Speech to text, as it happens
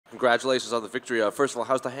congratulations on the victory. First of all,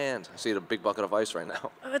 how's the hand? I see a big bucket of ice right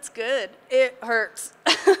now. Oh, it's good. It hurts.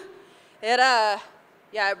 Yeah,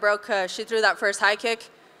 it broke. She threw that first high kick,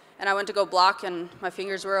 and I went to go block, and my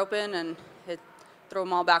fingers were open, and it threw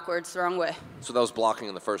them all backwards the wrong way. So that was blocking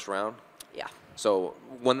in the first round? Yeah. So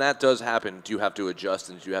when that does happen, do you have to adjust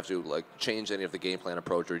and do you have to like change any of the game plan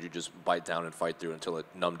approach, or do you just bite down and fight through until it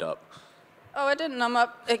numbed up? Oh, it didn't numb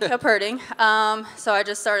up. It kept hurting. So I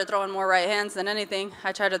just started throwing more right hands than anything.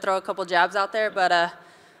 I tried to throw a couple jabs out there, but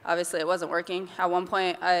obviously it wasn't working. At one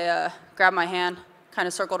point, I grabbed my hand, kind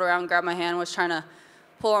of circled around, grabbed my hand, was trying to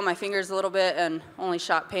pull on my fingers a little bit, and only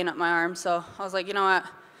shot pain up my arm. So I was like, you know what?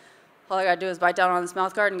 All I got to do is bite down on this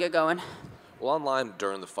mouth guard and get going. Well, online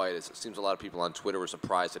during the fight, it seems a lot of people on Twitter were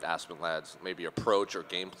surprised at Aspen Ladd's maybe approach or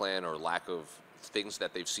game plan or lack of things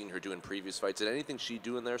that they've seen her do in previous fights. Did anything she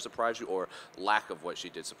do in there surprise you, or lack of what she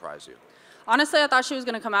did surprise you? Honestly, I thought she was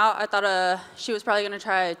going to come out. I thought she was probably going to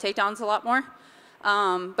try takedowns a lot more.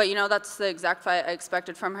 But, you know, that's the exact fight I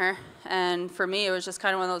expected from her. And for me, it was just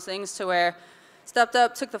kind of one of those things to where stepped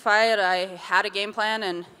up, took the fight. I had a game plan,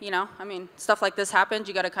 and, you know, I mean, stuff like this happens.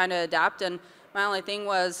 You got to kind of adapt. And my only thing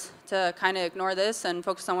was to kind of ignore this and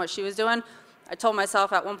focus on what she was doing. I told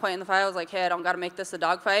myself at one point in the fight, I was like, hey, I don't got to make this a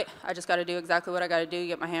dog fight. I just got to do exactly what I got to do to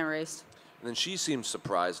get my hand raised. And then she seemed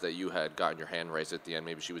surprised that you had gotten your hand raised at the end.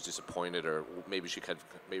 Maybe she was disappointed, or maybe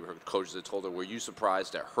maybe her coaches had told her. Were you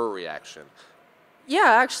surprised at her reaction?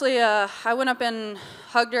 Yeah, actually, I went up and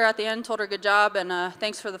hugged her at the end, told her good job, and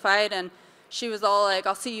thanks for the fight. And she was all like,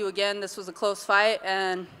 I'll see you again. This was a close fight.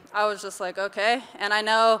 And I was just like, okay. And I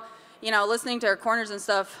know, you know, listening to her corners and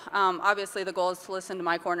stuff, obviously the goal is to listen to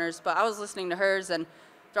my corners, but I was listening to hers, and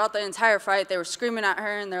throughout the entire fight, they were screaming at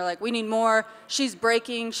her, and they're like, we need more. She's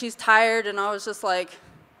breaking. She's tired. And I was just like,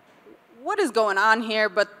 what is going on here?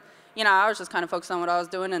 But, you know, I was just kind of focused on what I was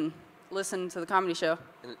doing and listening to the comedy show.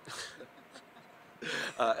 And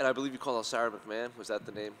I believe you called out Sara McMann. Was that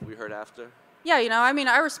the name we heard after? Yeah, you know, I mean,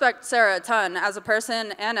 I respect Sara a ton as a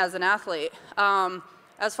person and as an athlete.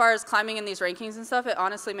 As far as climbing in these rankings and stuff, it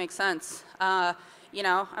honestly makes sense. You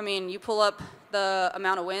know, I mean, you pull up the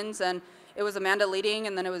amount of wins, and it was Amanda leading,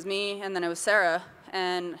 and then it was me, and then it was Sara.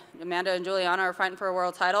 And Amanda and Juliana are fighting for a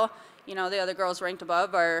world title. You know, the other girls ranked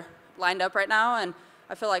above are lined up right now, and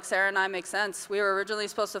I feel like Sara and I make sense. We were originally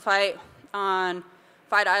supposed to fight on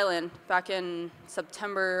Fight Island back in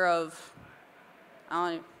September of,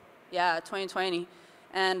 2020.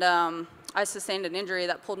 And I sustained an injury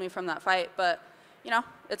that pulled me from that fight, but you know,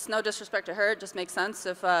 it's no disrespect to her. It just makes sense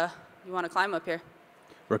if you want to climb up here.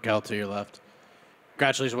 Raquel, to your left.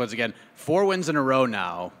 Congratulations once again. 4 wins in a row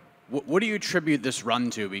now. What do you attribute this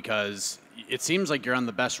run to? Because it seems like you're on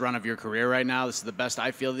the best run of your career right now. This is the best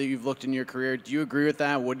I feel that you've looked in your career. Do you agree with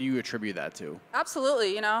that? What do you attribute that to?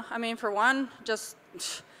 Absolutely. You know, I mean, for one, just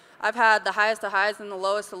I've had the highest of highs and the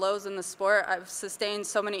lowest of lows in the sport. I've sustained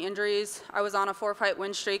so many injuries. I was on a 4-fight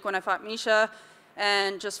win streak when I fought Misha,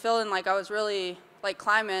 and just feeling like I was really like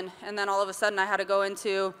climbing, and then all of a sudden I had to go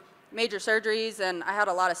into major surgeries, and I had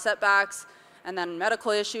a lot of setbacks and then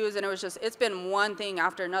medical issues, and it's been one thing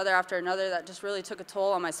after another that just really took a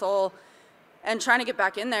toll on my soul. And trying to get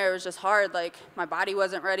back in there, it was just hard. Like, my body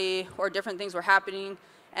wasn't ready, or different things were happening.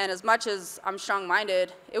 And as much as I'm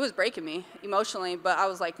strong-minded, it was breaking me emotionally, but I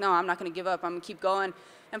was like, no, I'm not going to give up. I'm going to keep going.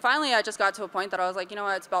 And finally, I just got to a point that I was like, you know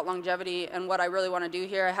what, it's about longevity and what I really want to do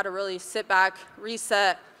here. I had to really sit back,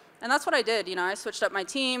 reset, and that's what I did. You know, I switched up my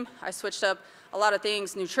team. I switched up a lot of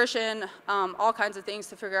things, nutrition, all kinds of things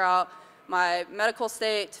to figure out my medical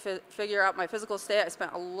state, to figure out my physical state. I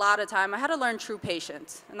spent a lot of time. I had to learn true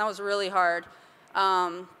patience, and that was really hard.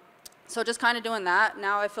 So just kind of doing that.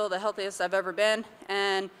 Now I feel the healthiest I've ever been,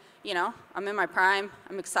 and, you know, I'm in my prime.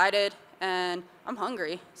 I'm excited, and I'm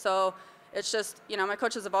hungry. So it's just, you know, my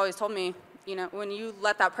coaches have always told me, you know, when you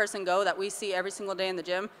let that person go that we see every single day in the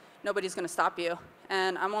gym, nobody's going to stop you.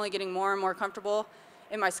 And I'm only getting more and more comfortable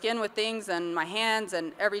in my skin with things and my hands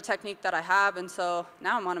and every technique that I have. And so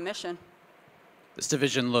now I'm on a mission. This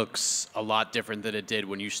division looks a lot different than it did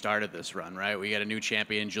when you started this run, right? We got a new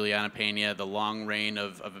champion, Juliana Pena. The long reign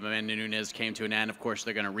of Amanda Nunes came to an end. Of course,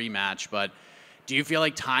 they're going to rematch. But do you feel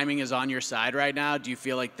like timing is on your side right now? Do you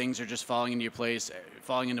feel like things are just falling into place,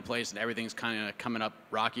 and everything's kind of coming up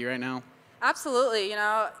rocky right now? Absolutely. You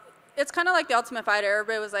know, it's kind of like the Ultimate Fighter.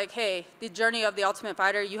 Everybody was like, hey, the journey of the Ultimate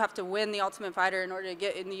Fighter, you have to win the Ultimate Fighter in order to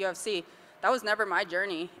get in the UFC. That was never my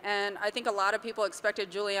journey. And I think a lot of people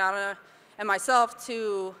expected Juliana and myself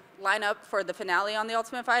to line up for the finale on the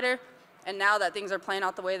Ultimate Fighter. And now that things are playing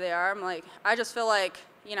out the way they are, I'm like, I just feel like,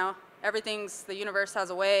 you know, the universe has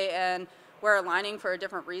a way, and we're aligning for a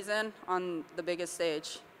different reason on the biggest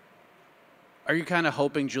stage. Are you kind of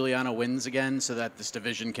hoping Juliana wins again so that this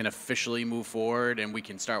division can officially move forward and we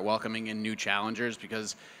can start welcoming in new challengers?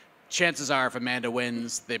 Because chances are if Amanda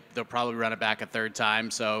wins, they'll probably run it back a third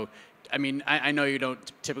time. So, I mean, I know you don't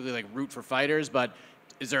typically like root for fighters, but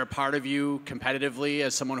is there a part of you competitively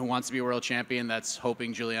as someone who wants to be a world champion that's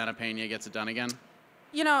hoping Juliana Pena gets it done again?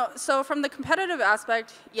 You know, so from the competitive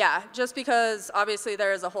aspect, yeah, just because obviously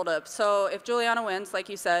there is a holdup. So if Juliana wins, like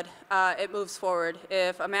you said, it moves forward.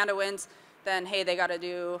 If Amanda wins, then hey, they got to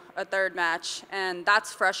do a third match, and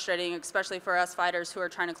that's frustrating, especially for us fighters who are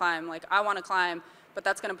trying to climb. Like, I want to climb, but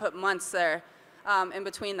that's going to put months there in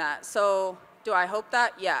between that. So do I hope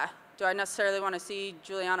that? Yeah. Do I necessarily want to see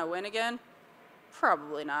Juliana win again?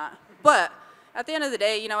 Probably not. But at the end of the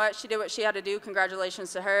day, you know what? She did what she had to do.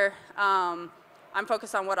 Congratulations to her. I'm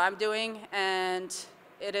focused on what I'm doing, and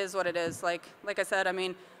it is what it is. Like I said, I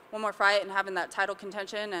mean, one more fight and having that title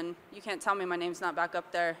contention, and you can't tell me my name's not back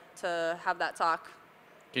up there to have that talk.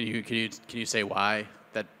 Can you say why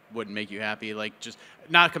that wouldn't make you happy? Like, just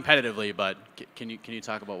not competitively, but can you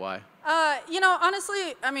talk about why? You know,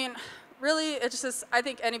 honestly, I mean, really, it's just, I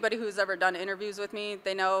think anybody who's ever done interviews with me,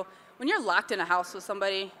 they know when you're locked in a house with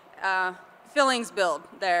somebody, feelings build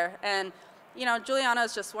there. And you know, Juliana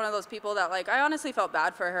is just one of those people that, like, I honestly felt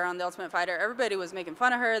bad for her on The Ultimate Fighter. Everybody was making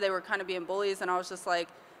fun of her. They were kind of being bullies, and I was just like,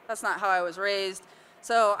 that's not how I was raised.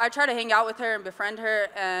 So I try to hang out with her and befriend her,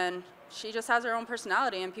 and she just has her own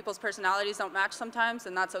personality, and people's personalities don't match sometimes,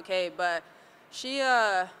 and that's okay. But she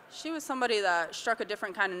was somebody that struck a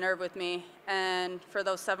different kind of nerve with me, and for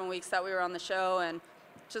those 7 weeks that we were on the show, and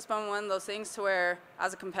it's just been one of those things to where,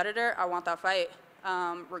 as a competitor, I want that fight,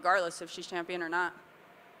 regardless if she's champion or not.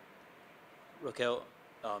 Raquel,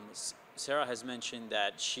 Sara has mentioned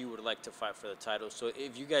that she would like to fight for the title. So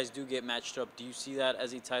if you guys do get matched up, do you see that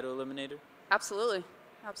as a title eliminator? Absolutely.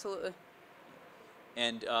 Absolutely.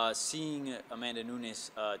 And seeing Amanda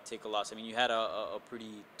Nunes take a loss, I mean, you had a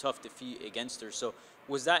pretty tough defeat against her. So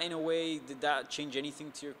was that, in a way, did that change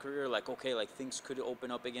anything to your career? Like, okay, like things could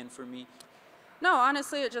open up again for me? No,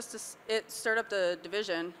 honestly, it stirred up the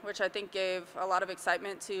division, which I think gave a lot of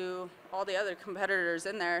excitement to all the other competitors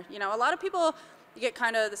in there. You know, a lot of people get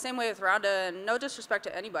kind of the same way with Ronda, and no disrespect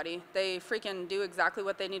to anybody. They freaking do exactly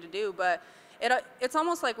what they need to do, but it's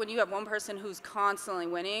almost like when you have one person who's constantly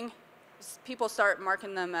winning, people start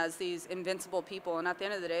marking them as these invincible people, and at the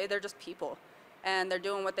end of the day, they're just people, and they're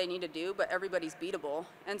doing what they need to do, but everybody's beatable.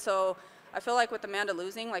 And so I feel like with Amanda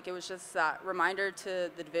losing, like, it was just that reminder to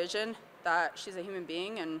the division that she's a human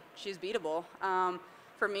being and she's beatable.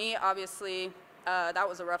 For me, obviously, that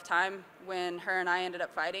was a rough time when her and I ended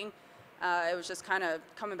up fighting. It was just kind of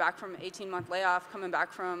coming back from an 18-month layoff, coming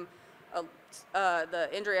back from the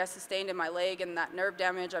injury I sustained in my leg and that nerve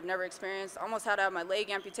damage I've never experienced. Almost had to have my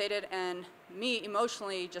leg amputated, and me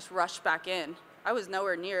emotionally just rushed back in. I was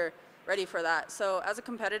nowhere near ready for that. So as a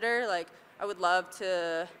competitor, like, I would love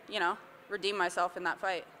to, you know, redeem myself in that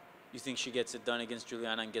fight. You think she gets it done against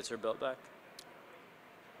Juliana and gets her belt back?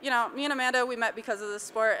 You know, me and Amanda, we met because of the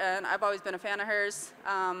sport, and I've always been a fan of hers.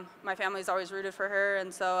 My family's always rooted for her,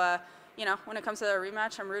 and so, you know, when it comes to a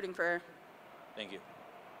rematch, I'm rooting for her. Thank you.